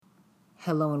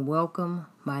Hello and welcome.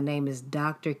 My name is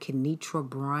Dr. Kenitra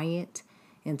Bryant,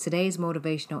 and today's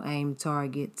motivational aim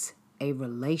targets a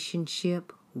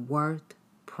relationship worth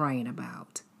praying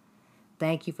about.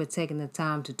 Thank you for taking the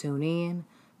time to tune in.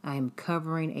 I am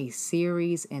covering a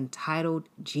series entitled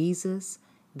Jesus,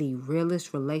 the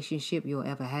Realest Relationship You'll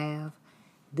Ever Have.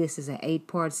 This is an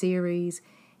 8-part series,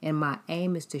 and my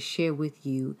aim is to share with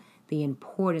you the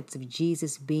importance of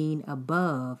Jesus being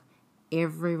above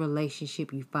every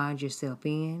relationship you find yourself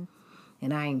in.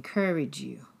 And I encourage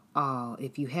you all,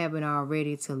 if you haven't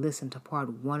already, to listen to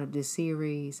part 1 of this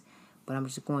series. But I'm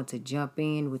just going to jump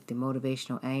in with the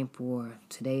motivational aim for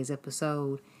today's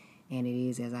episode. And it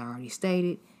is, as I already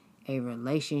stated, a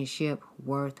relationship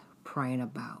worth praying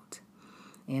about.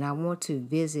 And I want to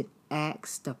visit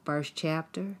Acts, the 1st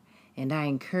chapter. And I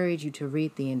encourage you to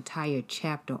read the entire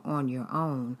chapter on your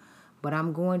own. But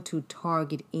I'm going to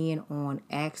target in on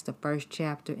Acts, the 1st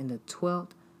chapter, in the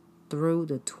 12th through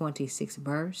the 26th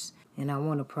verse. And I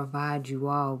want to provide you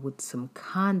all with some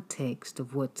context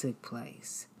of what took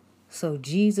place. So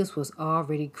Jesus was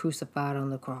already crucified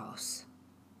on the cross.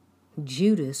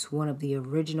 Judas, one of the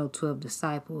original 12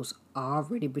 disciples,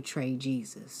 already betrayed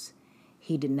Jesus.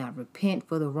 He did not repent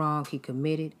for the wrong he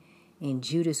committed, and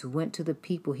Judas went to the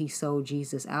people he sold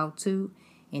Jesus out to,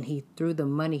 and he threw the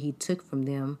money he took from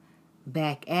them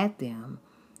back at them,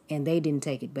 and they didn't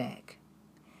take it back.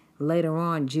 Later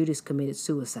on, Judas committed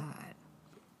suicide.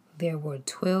 There were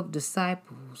 12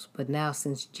 disciples, but now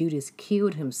since Judas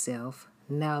killed himself,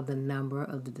 now the number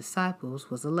of the disciples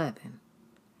was 11.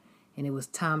 And it was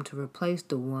time to replace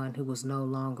the one who was no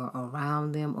longer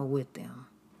around them or with them.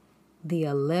 The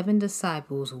 11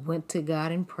 disciples went to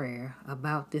God in prayer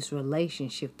about this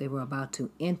relationship they were about to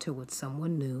enter with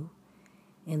someone new.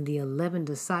 And the 11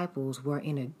 disciples were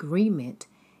in agreement,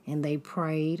 and they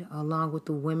prayed along with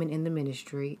the women in the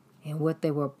ministry. And what they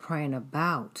were praying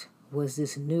about was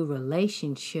this new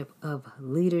relationship of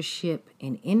leadership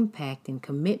and impact and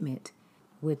commitment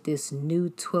with this new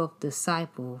 12th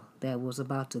disciple that was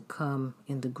about to come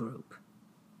in the group.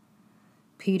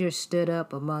 Peter stood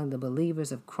up among the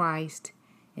believers of Christ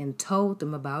and told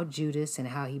them about Judas and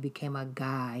how he became a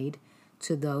guide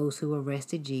to those who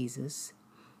arrested Jesus.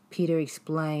 Peter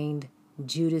explained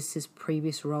Judas's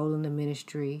previous role in the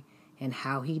ministry and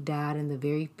how he died in the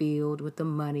very field with the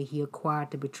money he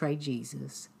acquired to betray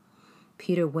Jesus.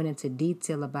 Peter went into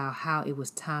detail about how it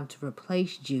was time to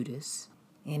replace Judas,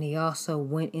 and he also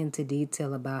went into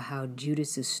detail about how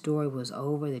Judas's story was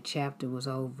over, the chapter was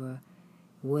over,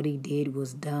 what he did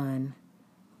was done,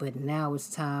 but now it's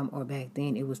time, or back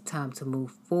then it was time to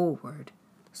move forward.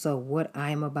 So what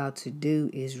I'm about to do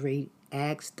is read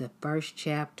Acts, the 1st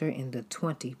chapter, in the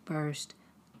 21st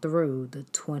through the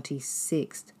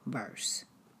 26th verse.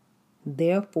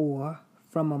 Therefore,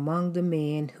 from among the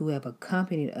men who have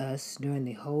accompanied us during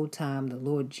the whole time the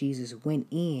Lord Jesus went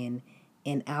in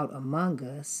and out among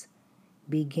us,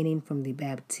 beginning from the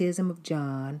baptism of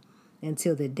John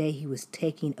until the day he was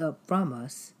taken up from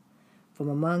us, from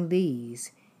among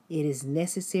these it is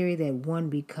necessary that one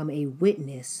become a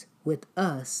witness with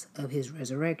us of his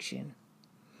resurrection.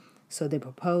 So they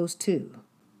proposed two: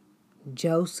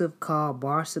 Joseph called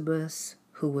Barsabas,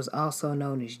 who was also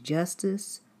known as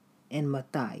Justus, and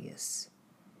Matthias.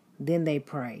 Then they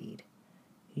prayed,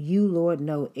 You, Lord,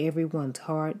 know everyone's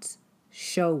hearts.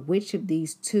 Show which of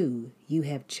these two you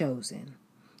have chosen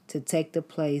to take the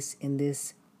place in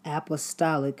this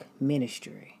apostolic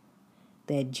ministry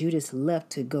that Judas left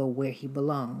to go where he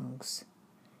belongs.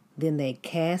 Then they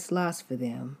cast lots for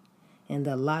them, and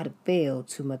the lot fell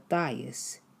to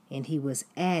Matthias, and he was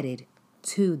added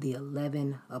to the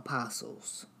 11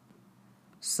 apostles.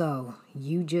 So,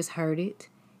 you just heard it.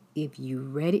 If you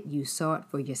read it, you saw it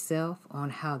for yourself on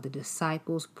how the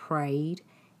disciples prayed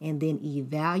and then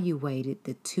evaluated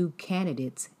the two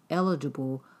candidates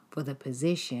eligible for the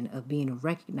position of being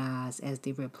recognized as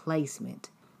the replacement,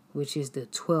 which is the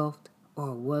 12th,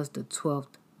 or was the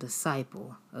 12th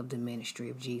disciple of the ministry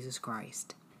of Jesus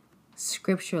Christ.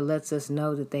 Scripture lets us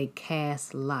know that they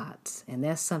cast lots, and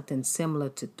that's something similar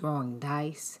to throwing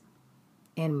dice.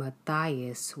 And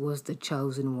Matthias was the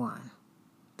chosen one,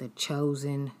 the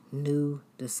chosen new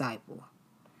disciple.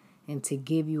 And to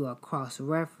give you a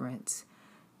cross-reference,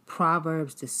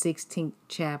 Proverbs, the 16th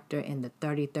chapter and the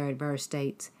 33rd verse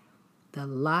states, The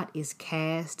lot is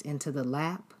cast into the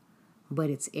lap, but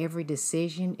its every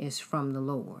decision is from the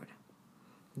Lord.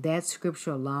 That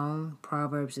scripture alone,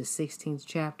 Proverbs the 16th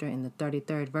chapter and the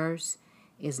 33rd verse,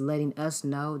 is letting us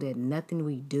know that nothing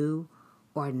we do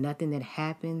or nothing that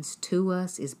happens to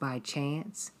us is by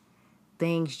chance.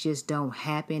 Things just don't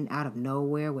happen out of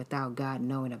nowhere without God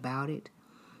knowing about it.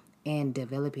 and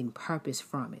developing purpose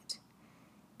from it.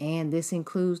 And this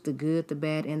includes the good, the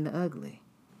bad, and the ugly.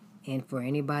 And for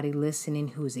anybody listening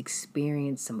who's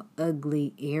experienced some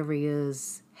ugly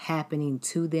areas happening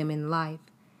to them in life,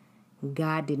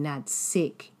 God did not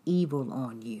sick evil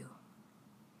on you.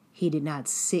 He did not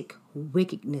sick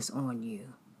wickedness on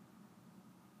you.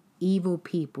 Evil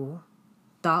people,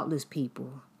 thoughtless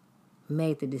people,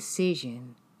 made the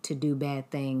decision to do bad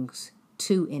things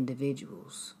to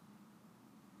individuals.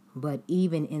 But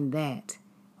even in that,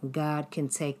 God can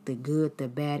take the good, the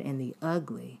bad, and the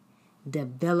ugly,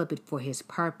 develop it for His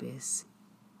purpose,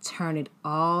 turn it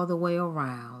all the way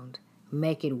around,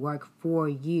 make it work for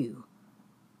you,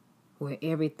 where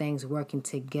everything's working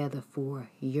together for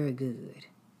your good.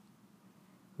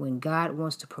 When God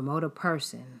wants to promote a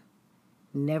person,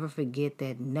 never forget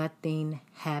that nothing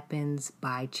happens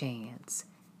by chance.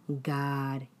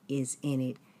 God is in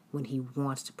it when He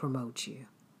wants to promote you.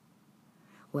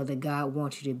 Whether God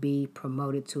wants you to be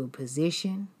promoted to a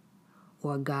position,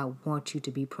 or God wants you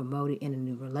to be promoted in a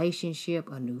new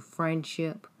relationship, a new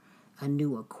friendship, a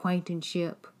new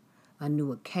acquaintanceship, a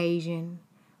new occasion,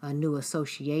 a new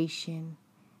association,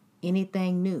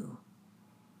 anything new.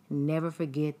 Never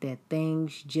forget that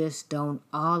things just don't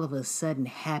all of a sudden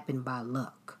happen by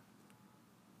luck.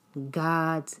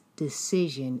 God's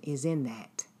decision is in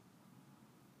that.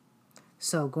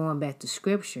 So going back to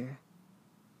scripture,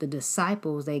 the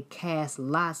disciples, they cast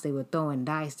lots. They were throwing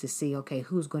dice to see, okay,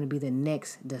 who's going to be the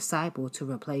next disciple to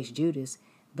replace Judas.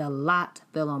 The lot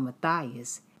fell on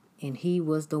Matthias, and he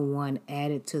was the one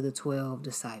added to the 12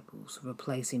 disciples,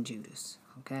 replacing Judas,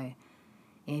 okay?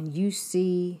 And you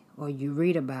see or you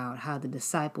read about how the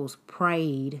disciples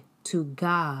prayed to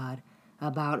God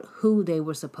about who they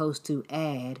were supposed to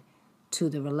add to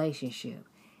the relationship.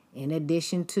 In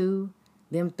addition to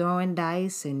them throwing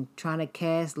dice and trying to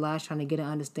cast lots, trying to get an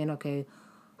understanding, okay,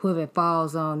 whoever it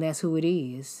falls on, that's who it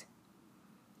is.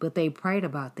 But they prayed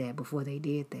about that before they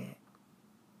did that.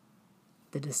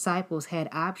 The disciples had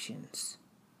options.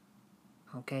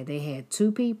 Okay, they had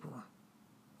two people,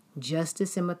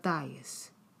 Justus and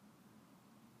Matthias.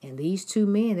 And these two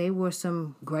men, they were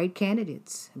some great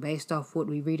candidates based off what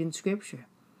we read in Scripture.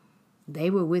 They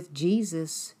were with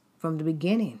Jesus from the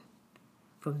beginning,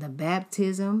 from the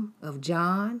baptism of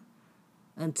John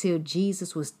until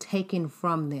Jesus was taken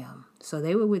from them. So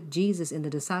they were with Jesus and the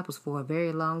disciples for a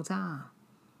very long time.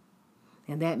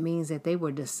 And that means that they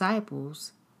were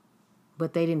disciples,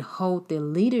 but they didn't hold the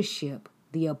leadership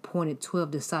the appointed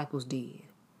 12 disciples did.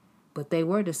 But they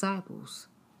were disciples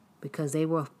because they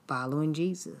were following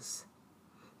Jesus.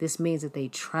 This means that they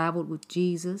traveled with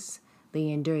Jesus, they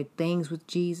endured things with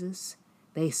Jesus,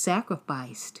 they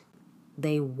sacrificed.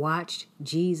 They watched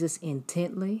Jesus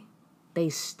intently. They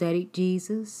studied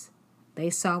Jesus. They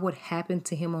saw what happened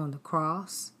to Him on the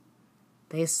cross.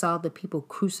 They saw the people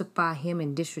crucify Him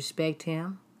and disrespect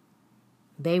Him.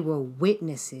 They were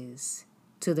witnesses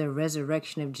to the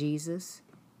resurrection of Jesus.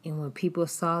 And when people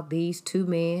saw these two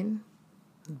men,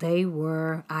 they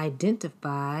were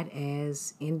identified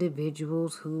as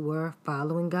individuals who were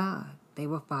following God. They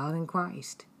were following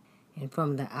Christ. And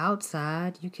from the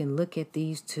outside, you can look at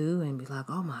these two and be like,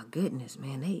 oh my goodness,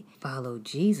 man, they followed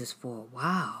Jesus for a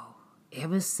while.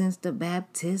 Ever since the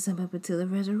baptism up until the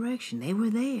resurrection, they were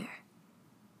there.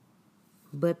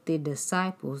 But the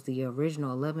disciples, the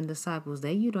original 11 disciples,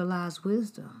 they utilized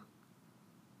wisdom.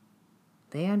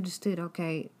 They understood,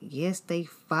 okay, yes, they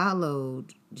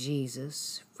followed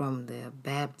Jesus from the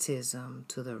baptism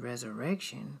to the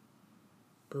resurrection,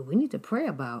 but we need to pray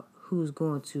about who's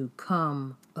going to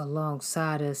come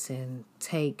alongside us and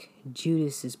take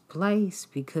Judas's place,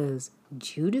 because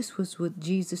Judas was with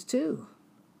Jesus too.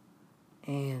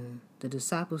 And the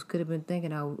disciples could have been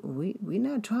thinking, oh, we're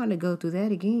not trying to go through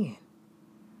that again.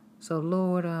 So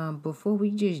Lord, before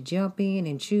we just jump in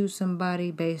and choose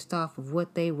somebody based off of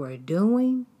what they were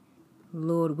doing,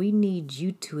 Lord, we need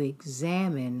you to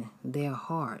examine their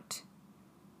heart.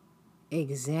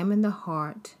 Examine the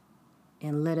heart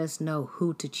and let us know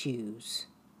who to choose.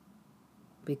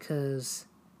 Because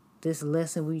this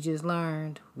lesson we just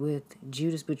learned with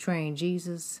Judas betraying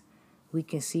Jesus, we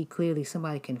can see clearly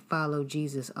somebody can follow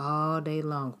Jesus all day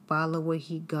long. Follow where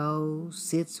He goes,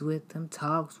 sits with Him,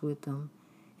 talks with Him,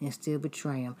 and still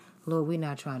betray Him. Lord, we're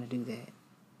not trying to do that.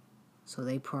 So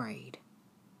they prayed.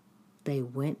 They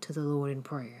went to the Lord in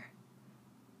prayer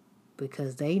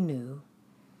because they knew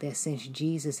that since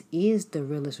Jesus is the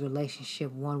realest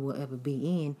relationship one will ever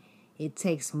be in, it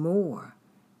takes more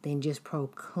than just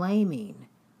proclaiming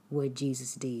what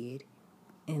Jesus did.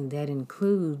 And that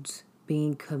includes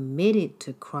being committed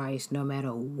to Christ no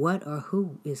matter what or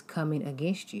who is coming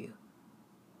against you.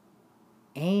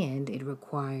 and it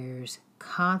requires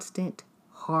constant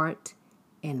heart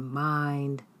and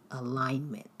mind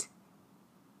alignment.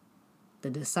 The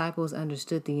disciples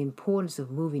understood the importance of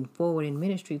moving forward in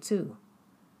ministry too,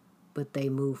 but they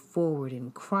moved forward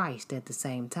in Christ at the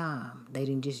same time. They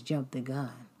didn't just jump the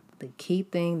gun. The key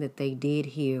thing that they did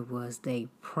here was they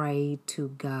prayed to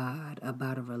God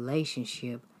about a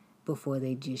relationship before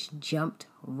they just jumped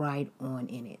right on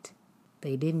in it.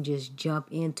 They didn't just jump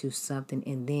into something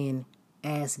and then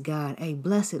ask God, hey,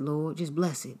 bless it, Lord, just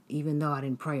bless it, even though I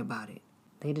didn't pray about it.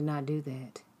 They did not do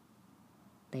that.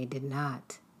 They did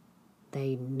not.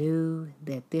 They knew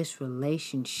that this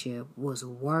relationship was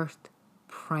worth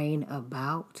praying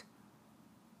about.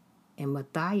 And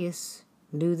Matthias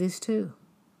knew this too.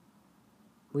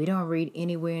 We don't read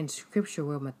anywhere in Scripture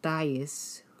where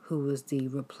Matthias, who was the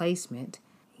replacement,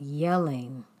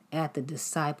 yelling at the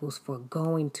disciples for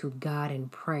going to God in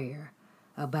prayer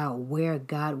about where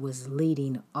God was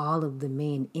leading all of the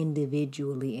men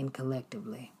individually and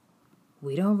collectively.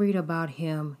 We don't read about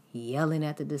him yelling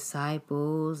at the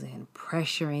disciples and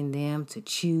pressuring them to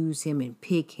choose him and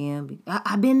pick him.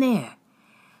 I've been there.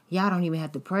 Y'all don't even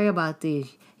have to pray about this.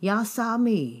 Y'all saw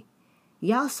me.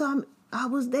 Y'all saw me. I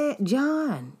was there.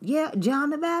 John. Yeah,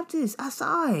 John the Baptist. I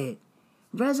saw it.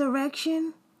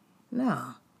 Resurrection?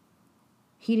 No.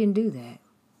 He didn't do that.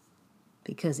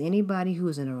 Because anybody who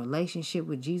is in a relationship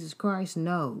with Jesus Christ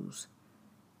knows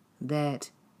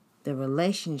that the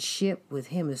relationship with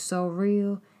him is so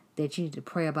real that you need to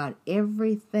pray about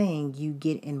everything you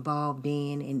get involved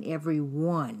in and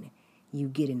everyone you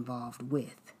get involved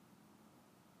with.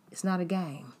 It's not a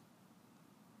game.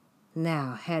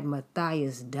 Now, had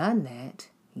Matthias done that,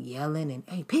 yelling and,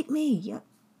 hey, pick me, yeah,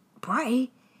 pray,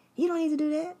 you don't need to do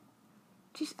that.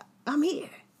 Just, I'm here.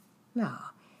 No.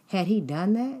 Had he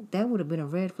done that, that would have been a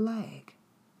red flag.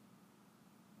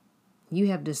 You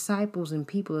have disciples and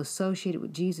people associated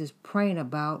with Jesus praying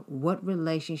about what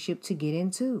relationship to get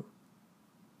into.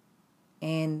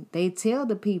 And they tell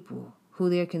the people who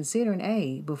they're considering,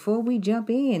 hey, before we jump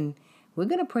in, we're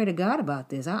going to pray to God about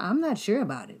this. I'm not sure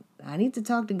about it. I need to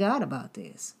talk to God about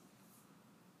this.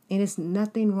 And it's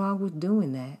nothing wrong with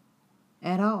doing that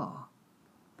at all.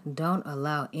 Don't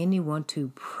allow anyone to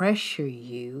pressure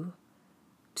you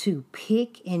to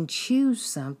pick and choose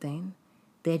something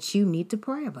that you need to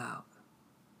pray about.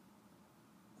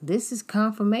 This is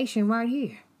confirmation right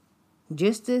here.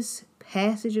 Just this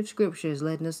passage of Scripture is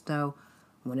letting us know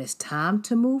when it's time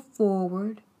to move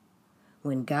forward,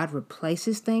 when God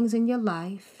replaces things in your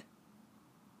life,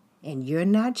 and you're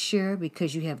not sure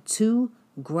because you have 2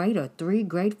 great or 3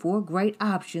 great, 4 great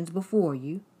options before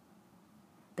you.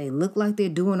 They look like they're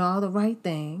doing all the right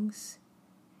things.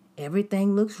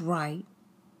 Everything looks right.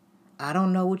 I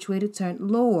don't know which way to turn.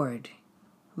 Lord,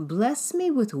 bless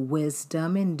me with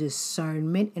wisdom and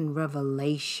discernment and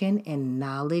revelation and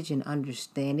knowledge and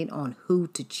understanding on who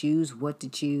to choose, what to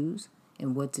choose,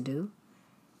 and what to do.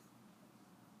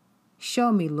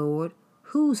 Show me, Lord,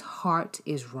 whose heart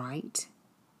is right.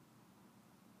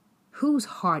 Whose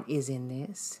heart is in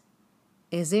this?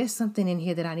 Is there something in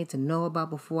here that I need to know about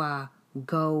before I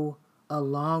go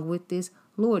along with this?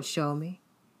 Lord, show me.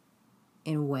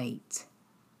 And wait.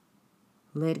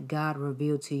 Let God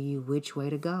reveal to you which way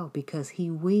to go, because he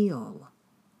will.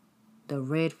 The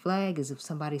red flag is if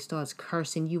somebody starts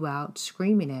cursing you out,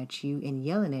 screaming at you, and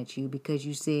yelling at you because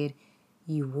you said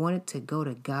you wanted to go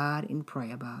to God and pray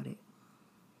about it.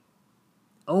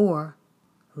 Or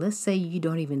let's say you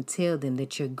don't even tell them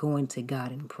that you're going to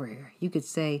God in prayer. You could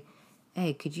say,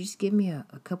 hey, could you just give me a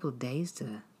couple of days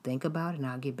to think about it and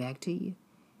I'll get back to you?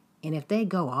 And if they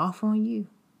go off on you,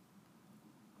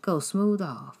 go smooth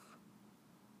off.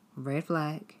 Red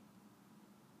flag.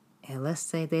 And let's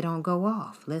say they don't go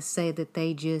off. Let's say that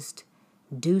they just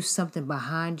do something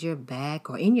behind your back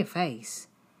or in your face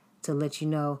to let you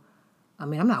know, I'm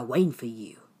not waiting for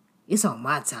you. It's on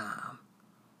my time.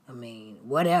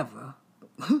 Whatever.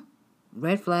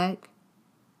 Red flag.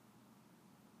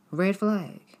 Red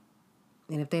flag.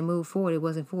 And if they move forward, it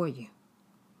wasn't for you.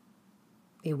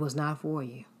 It was not for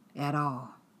you at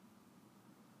all.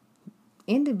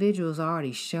 Individuals are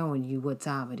already showing you what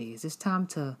time it is. It's time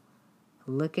to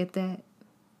look at that,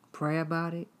 pray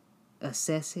about it,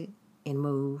 assess it, and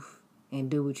move and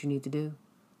do what you need to do.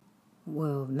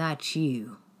 Well, not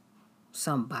you.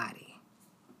 Somebody.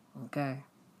 Okay?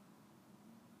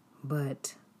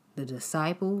 But the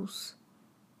disciples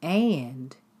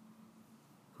and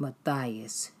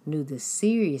Matthias knew the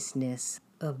seriousness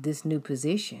of this new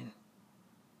position.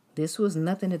 This was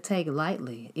nothing to take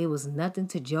lightly. It was nothing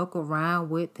to joke around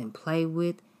with and play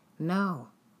with. No.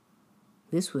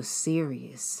 This was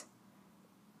serious.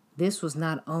 This was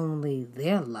not only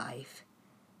their life,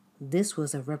 this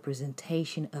was a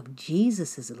representation of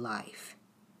Jesus's life.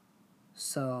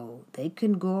 So they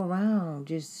couldn't go around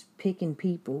just picking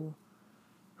people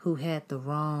who had the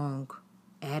wrong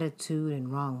attitude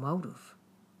and wrong motive.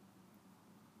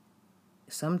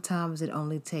 Sometimes it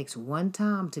only takes one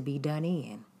time to be done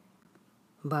in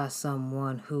by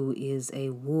someone who is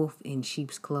a wolf in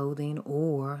sheep's clothing,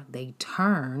 or they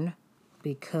turn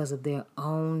because of their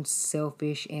own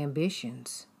selfish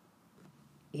ambitions.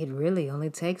 It really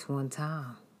only takes one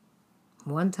time.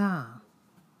 One time.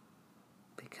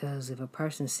 Because if a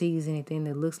person sees anything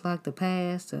that looks like the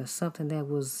past or something that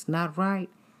was not right,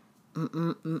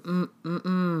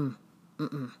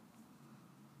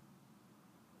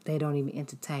 they don't even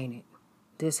entertain it.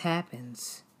 This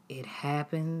happens. It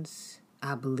happens.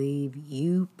 I believe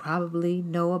you probably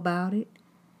know about it.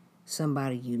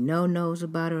 Somebody you know knows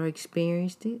about it or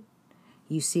experienced it.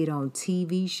 You see it on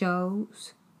TV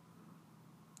shows,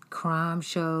 crime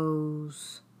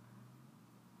shows,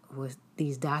 with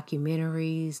these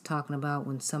documentaries talking about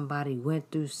when somebody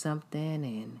went through something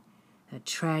and a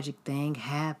tragic thing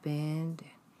happened.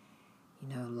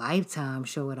 Lifetime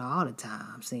show it all the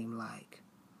time, seem like.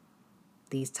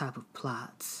 These type of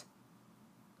plots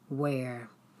where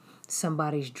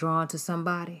somebody's drawn to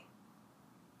somebody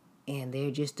and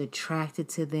they're just attracted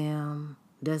to them.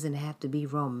 Doesn't have to be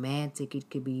romantic. It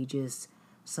could be just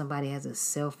somebody has a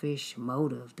selfish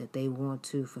motive that they want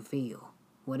to fulfill,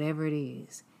 whatever it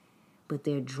is. But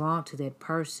they're drawn to that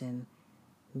person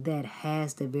that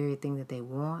has the very thing that they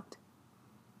want.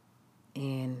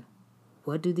 And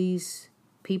what do these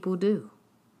people do?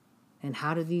 And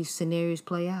how do these scenarios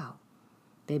play out?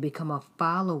 They become a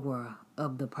follower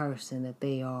of the person that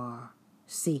they are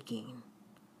seeking,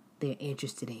 they're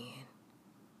interested in.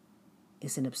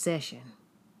 It's an obsession.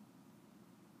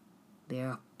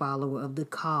 They're a follower of the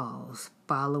cause,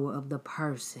 follower of the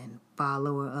person,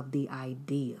 follower of the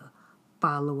idea,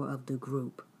 follower of the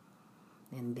group.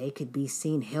 And they could be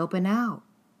seen helping out.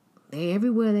 They're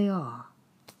everywhere they are.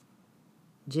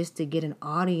 Just to get an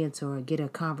audience or get a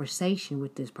conversation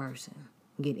with this person.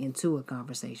 Get into a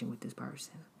conversation with this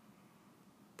person.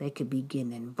 They could be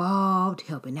getting involved,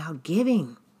 helping out,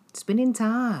 giving, spending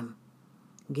time,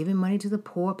 giving money to the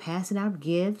poor, passing out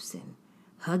gifts and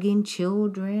hugging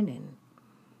children and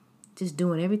just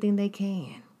doing everything they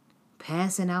can.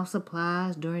 Passing out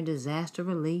supplies during disaster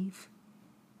relief,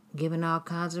 giving all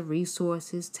kinds of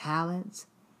resources, talents,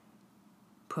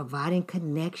 providing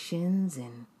connections,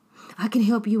 and I can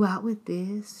help you out with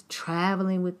this.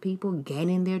 Traveling with people,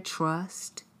 gaining their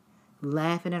trust,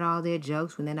 laughing at all their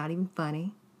jokes when they're not even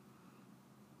funny.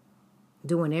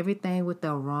 Doing everything with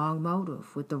the wrong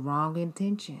motive, with the wrong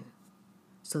intention,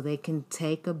 so they can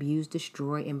take, abuse,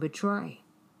 destroy, and betray.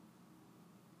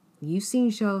 You've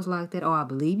seen shows like that, or I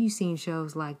believe you've seen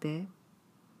shows like that.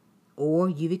 Or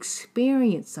you've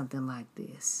experienced something like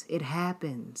this. It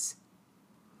happens.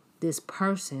 This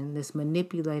person, this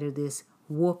manipulator, this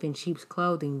wolf in sheep's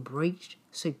clothing breached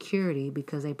security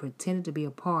because they pretended to be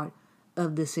a part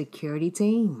of the security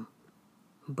team.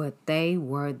 But they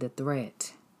were the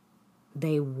threat.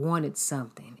 They wanted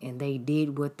something, and they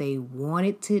did what they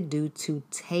wanted to do to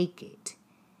take it,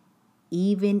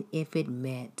 even if it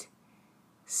meant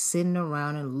sitting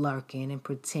around and lurking and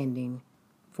pretending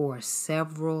for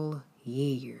several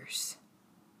years.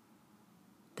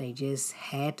 They just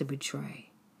had to betray.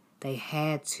 They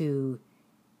had to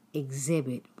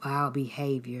exhibit vile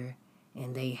behavior,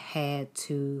 and they had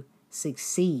to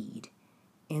succeed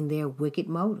in their wicked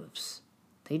motives.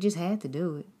 They just had to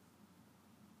do it.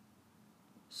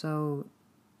 So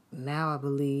now I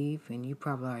believe, and you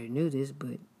probably already knew this,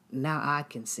 but now I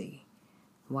can see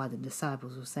why the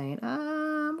disciples were saying,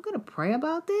 I'm going to pray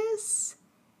about this.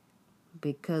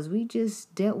 Because we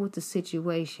just dealt with the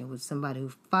situation with somebody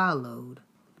who followed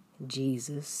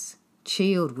Jesus,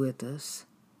 chilled with us,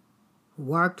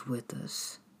 worked with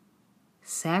us,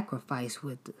 sacrificed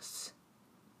with us,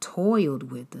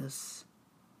 toiled with us.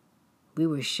 We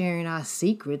were sharing our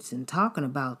secrets and talking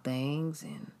about things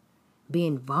and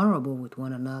being vulnerable with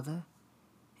one another.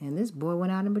 And this boy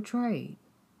went out and betrayed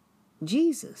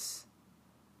Jesus,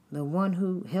 the one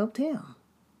who helped him,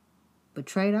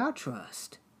 betrayed our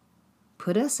trust,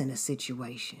 put us in a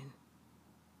situation.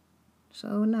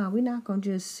 So no, we're not going to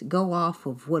just go off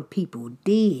of what people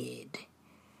did.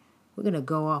 We're going to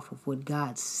go off of what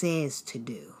God says to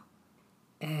do.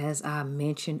 As I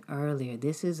mentioned earlier,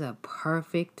 this is a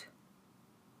perfect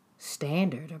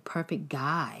standard, a perfect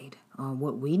guide on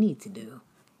what we need to do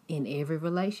in every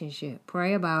relationship.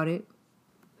 Pray about it.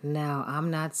 Now,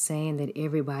 I'm not saying that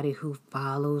everybody who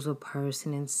follows a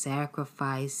person and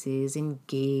sacrifices and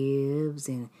gives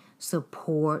and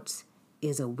supports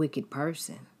is a wicked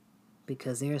person,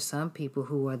 because there are some people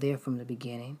who are there from the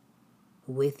beginning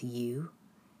with you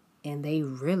and they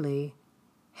really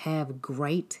have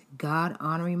great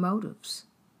God-honoring motives.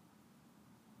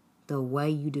 The way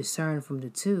you discern from the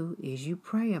two is you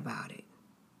pray about it.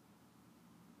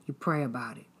 You pray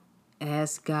about it.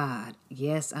 Ask God.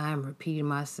 Yes, I am repeating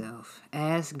myself.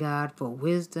 Ask God for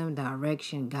wisdom,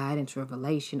 direction, guidance,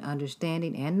 revelation,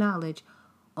 understanding, and knowledge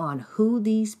on who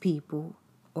these people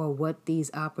or what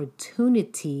these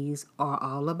opportunities are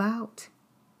all about.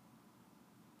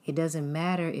 It doesn't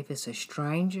matter if it's a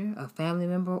stranger, a family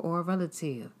member, or a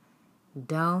relative.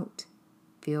 Don't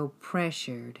feel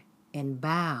pressured and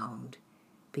bound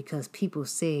because people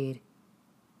said,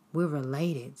 we're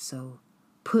related, so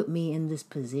put me in this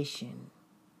position.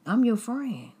 I'm your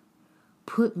friend.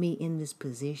 Put me in this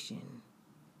position.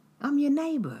 I'm your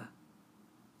neighbor.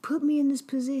 Put me in this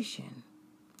position.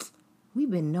 We've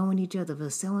been knowing each other for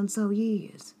so-and-so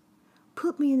years.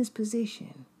 Put me in this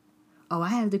position. Oh, I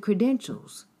have the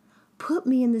credentials. Put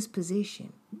me in this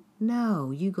position.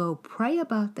 No, you go pray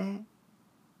about that.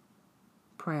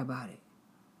 Pray about it.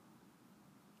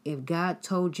 If God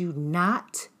told you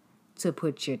not to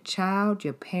put your child,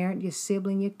 your parent, your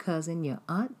sibling, your cousin, your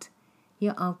aunt,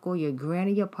 your uncle, your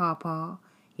granny, your pawpaw,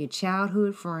 your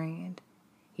childhood friend,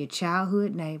 your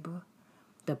childhood neighbor,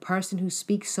 the person who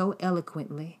speaks so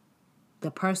eloquently, the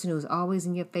person who's always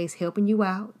in your face helping you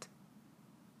out,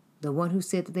 the one who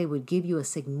said that they would give you a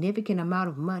significant amount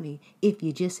of money if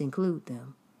you just include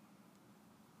them.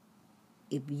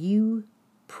 If you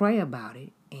pray about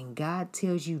it and God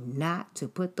tells you not to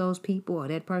put those people or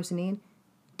that person in,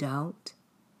 don't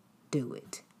do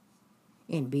it.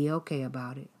 And be okay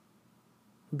about it.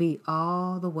 Be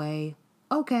all the way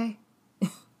okay.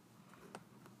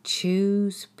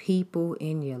 Choose people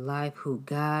in your life who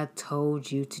God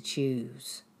told you to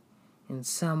choose. And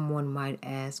someone might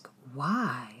ask,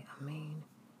 why?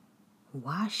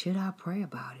 Why should I pray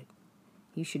about it?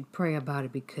 You should pray about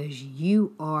it because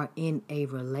you are in a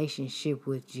relationship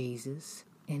with Jesus.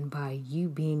 And by you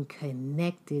being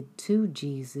connected to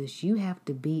Jesus, you have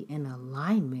to be in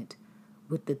alignment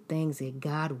with the things that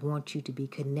God wants you to be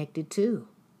connected to.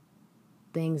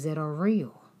 Things that are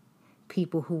real.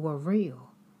 People who are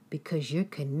real. Because you're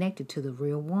connected to the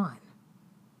real one.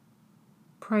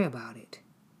 Pray about it.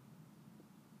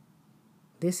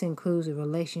 This includes the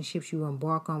relationships you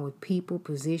embark on with people,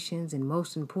 positions, and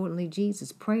most importantly,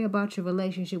 Jesus. Pray about your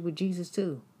relationship with Jesus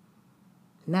too.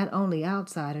 Not only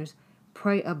outsiders,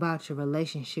 pray about your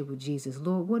relationship with Jesus.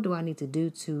 Lord, what do I need to do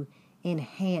to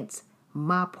enhance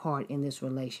my part in this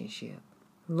relationship?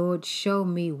 Lord, show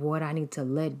me what I need to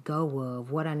let go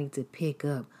of, what I need to pick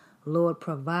up. Lord,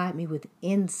 provide me with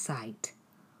insight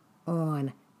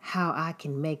on how I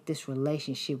can make this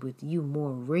relationship with you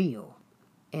more real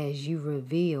as you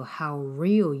reveal how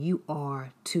real you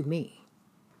are to me.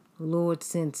 Lord,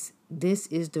 since this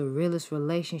is the realest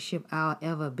relationship I'll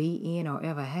ever be in or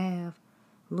ever have,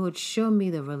 Lord, show me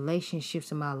the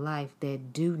relationships in my life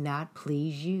that do not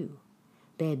please you,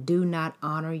 that do not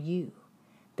honor you,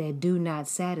 that do not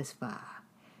satisfy.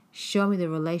 Show me the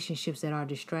relationships that are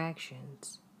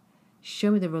distractions.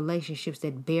 Show me the relationships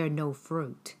that bear no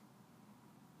fruit.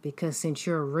 Because since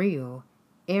you're real,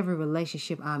 every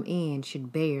relationship I'm in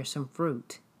should bear some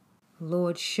fruit.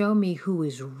 Lord, show me who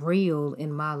is real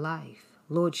in my life.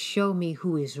 Lord, show me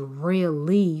who is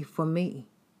really for me.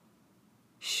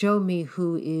 Show me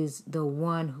who is the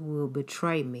one who will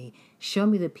betray me. Show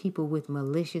me the people with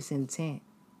malicious intent.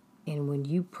 And when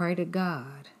you pray to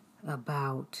God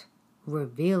about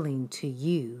revealing to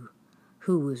you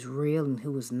who is real and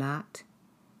who is not,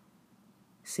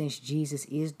 since Jesus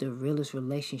is the realest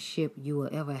relationship you will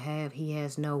ever have, he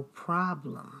has no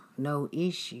problem, no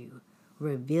issue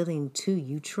revealing to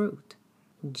you truth.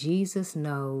 Jesus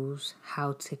knows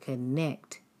how to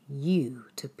connect you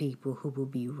to people who will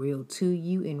be real to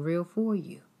you and real for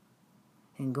you.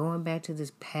 And going back to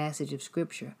this passage of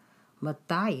scripture,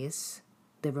 Matthias,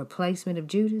 the replacement of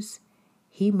Judas,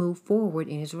 he moved forward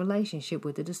in his relationship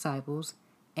with the disciples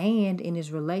and in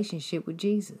his relationship with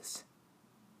Jesus.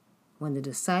 When the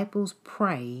disciples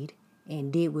prayed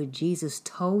and did what Jesus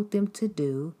told them to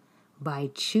do by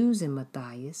choosing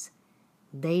Matthias,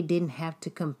 they didn't have to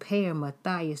compare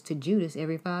Matthias to Judas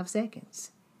every 5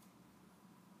 seconds.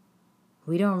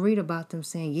 We don't read about them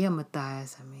saying, yeah,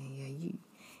 Matthias, you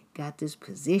got this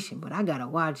position, but I got to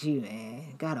watch you,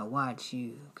 man. Got to watch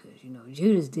you because,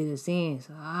 Judas did a sin,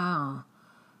 so I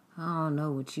don't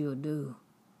know what you'll do.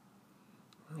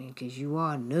 Because you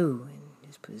are new and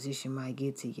This position might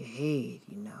get to your head,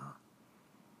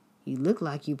 You look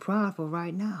like you prideful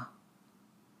right now.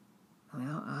 I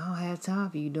don't have time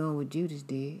for you doing what Judas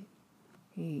did.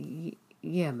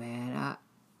 Yeah, man,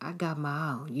 I got my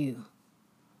eye on you.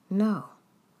 No.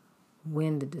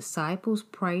 When the disciples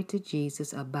prayed to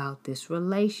Jesus about this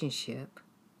relationship,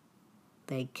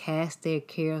 they cast their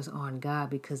cares on God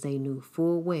because they knew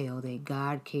full well that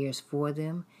God cares for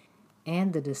them,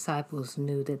 and the disciples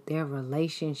knew that their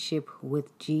relationship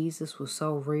with Jesus was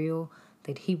so real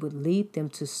that he would lead them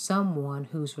to someone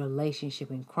whose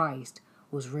relationship in Christ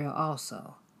was real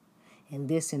also. And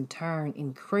this in turn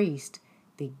increased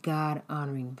the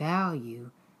God-honoring value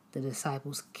the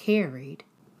disciples carried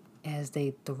as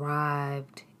they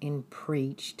thrived and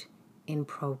preached and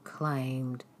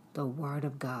proclaimed the Word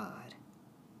of God.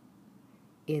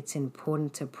 It's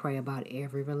important to pray about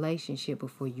every relationship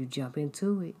before you jump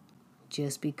into it.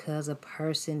 Just because a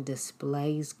person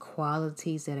displays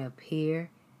qualities that appear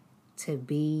to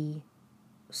be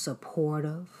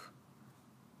supportive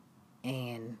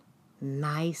and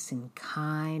nice and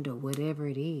kind or whatever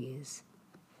it is,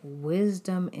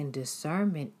 wisdom and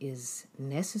discernment is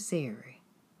necessary.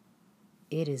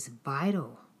 It is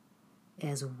vital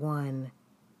as one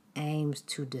aims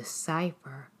to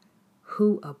decipher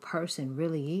who a person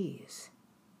really is.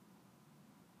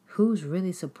 Who's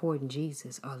really supporting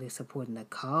Jesus? Are they supporting the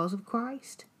cause of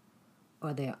Christ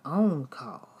or their own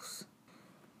cause?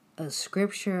 A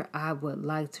scripture I would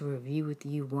like to review with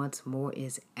you once more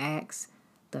is Acts,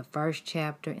 the 1st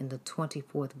chapter and the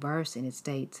 24th verse, and it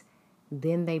states,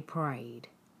 "Then they prayed,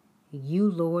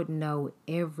 'You, Lord, know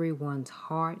everyone's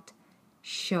heart.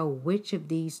 Show which of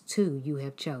these two you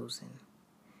have chosen.'"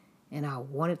 And I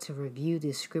wanted to review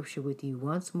this scripture with you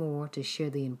once more to share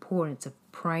the importance of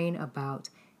praying about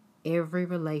every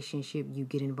relationship you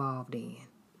get involved in.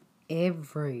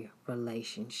 Every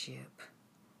relationship,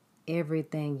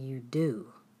 everything you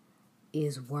do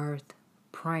is worth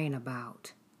praying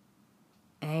about.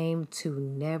 Aim to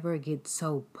never get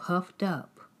so puffed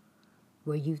up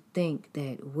where you think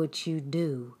that what you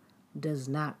do does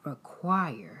not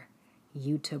require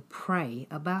you to pray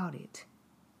about it.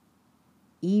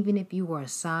 Even if you are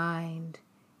assigned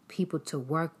people to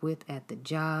work with at the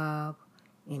job,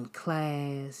 in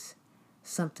class,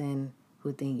 something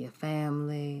within your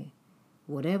family,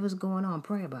 whatever's going on,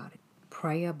 pray about it.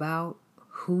 Pray about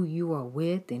who you are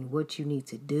with and what you need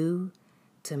to do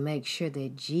to make sure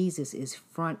that Jesus is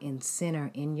front and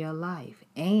center in your life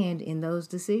and in those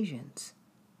decisions.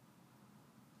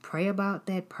 Pray about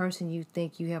that person you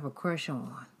think you have a crush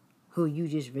on, who you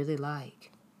just really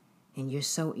like and you're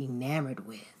so enamored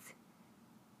with.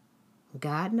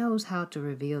 God knows how to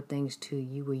reveal things to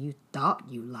you where you thought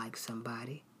you liked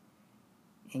somebody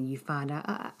and you find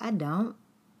out, I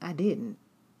didn't.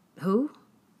 Who?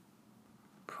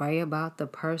 Pray about the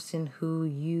person who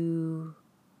you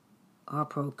are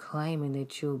proclaiming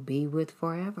that you'll be with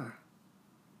forever.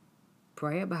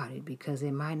 Pray about it because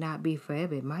it might not be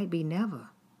forever. It might be never.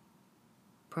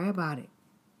 Pray about it.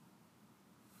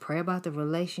 Pray about the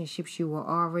relationships you were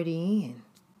already in.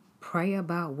 Pray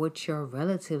about what your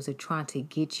relatives are trying to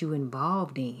get you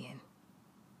involved in.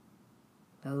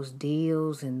 Those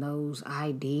deals and those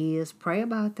ideas. Pray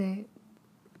about that.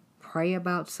 Pray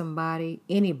about somebody,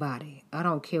 anybody. I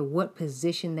don't care what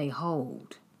position they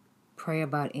hold. Pray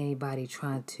about anybody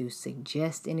trying to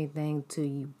suggest anything to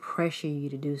you, pressure you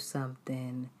to do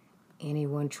something.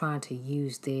 Anyone trying to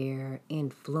use their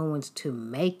influence to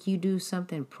make you do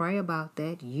something. Pray about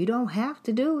that. You don't have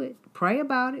to do it. Pray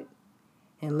about it.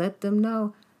 And let them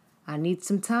know, I need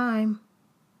some time.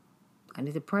 I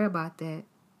need to pray about that.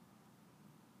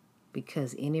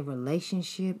 Because any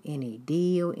relationship, any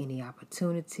deal, any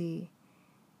opportunity,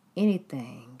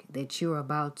 anything that you're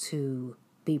about to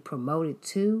be promoted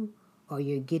to or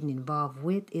you're getting involved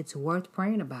with, it's worth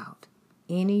praying about.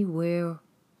 Anywhere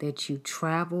that you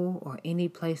travel or any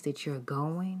place that you're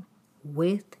going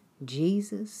with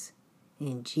Jesus,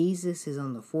 and Jesus is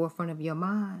on the forefront of your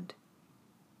mind,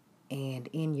 and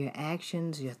in your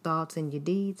actions, your thoughts, and your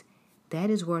deeds, that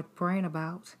is worth praying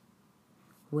about.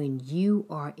 When you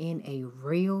are in a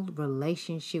real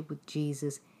relationship with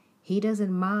Jesus, He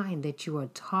doesn't mind that you are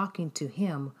talking to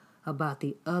Him about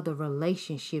the other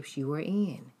relationships you are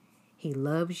in. He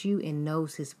loves you and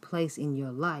knows His place in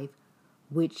your life,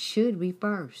 which should be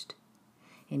first.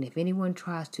 And if anyone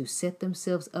tries to set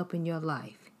themselves up in your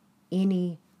life,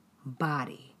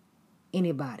 anybody,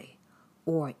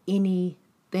 or anything,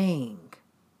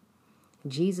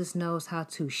 Jesus knows how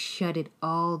to shut it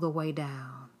all the way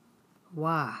down.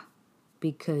 Why?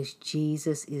 Because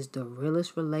Jesus is the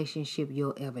realest relationship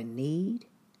you'll ever need.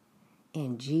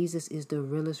 and Jesus is the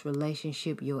realest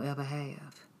relationship you'll ever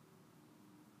have.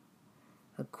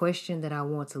 A question that I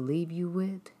want to leave you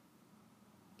with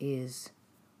is,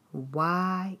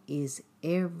 why is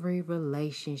every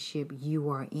relationship you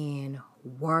are in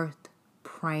worth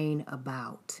praying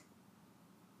about?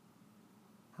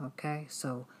 Okay,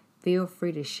 so feel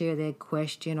free to share that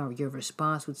question or your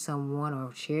response with someone,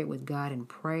 or share it with God in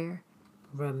prayer.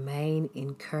 Remain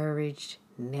encouraged.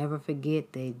 Never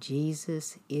forget that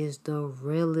Jesus is the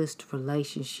realest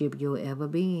relationship you'll ever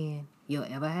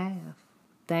have.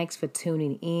 Thanks for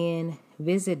tuning in.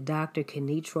 Visit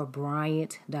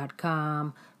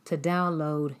drkenitrabryant.com to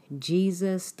download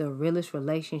Jesus, the Realest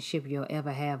Relationship You'll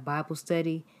Ever Have Bible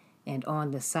Study. And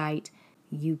on the site,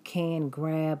 you can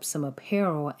grab some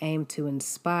apparel aimed to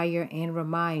inspire and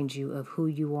remind you of who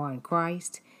you are in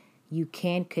Christ. You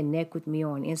can connect with me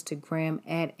on Instagram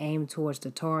at Aim Towards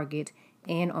the Target,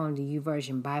 and on the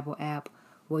YouVersion Bible app,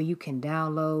 where you can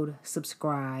download,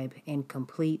 subscribe, and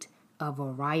complete a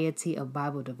variety of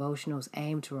Bible devotionals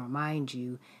aimed to remind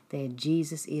you that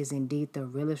Jesus is indeed the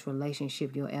realest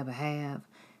relationship you'll ever have.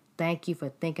 Thank you for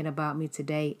thinking about me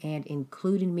today and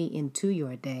including me into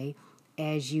your day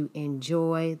as you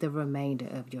enjoy the remainder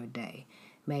of your day.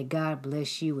 May God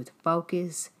bless you with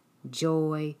focus,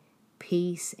 joy,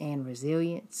 peace, and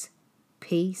resilience.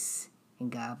 Peace,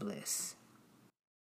 and God bless.